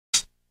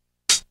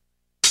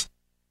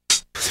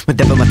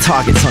Whenever my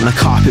target's on a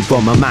carpet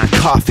bomb, my man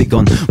Carthy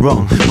gone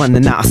wrong.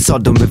 Running out of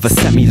Sodom with a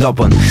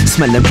semi-lob on.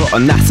 Smelling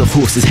rotten, that's a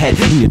horse's head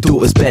in your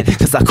daughter's bed.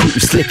 Cause I caught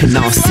you slipping,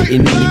 now I'm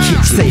sitting in your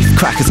kitchen. Safe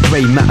crackers,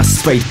 grey matter,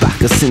 sprayed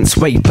backer. Since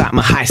way back,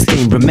 my highest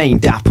game remained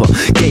dapper.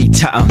 Gay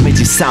chatter made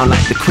you sound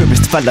like the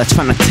queerest fella,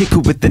 trying to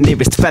tickle with the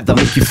nearest feather.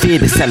 Make you fear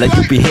the seller,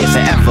 you'll be here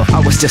forever.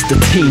 I was just a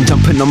teen,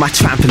 jumping on my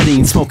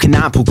trampoline, smoking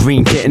apple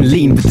green, getting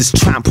lean with this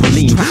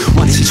trampoline.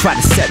 Once you tried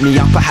to set me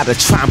up, I had a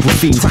trample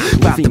fiend.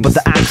 Grabbed her by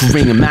the ankle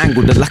ring and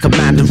mangled her like a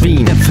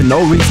mandarin. Then for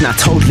no reason I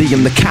told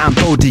Liam the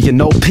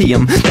Cambodian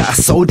opium that I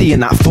sold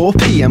Ian at 4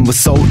 PM was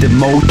sold in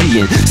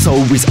Moldian. So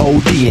he's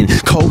ODing,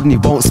 cold and he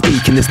won't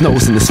speak, and his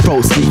nose and his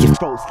throat's leaking.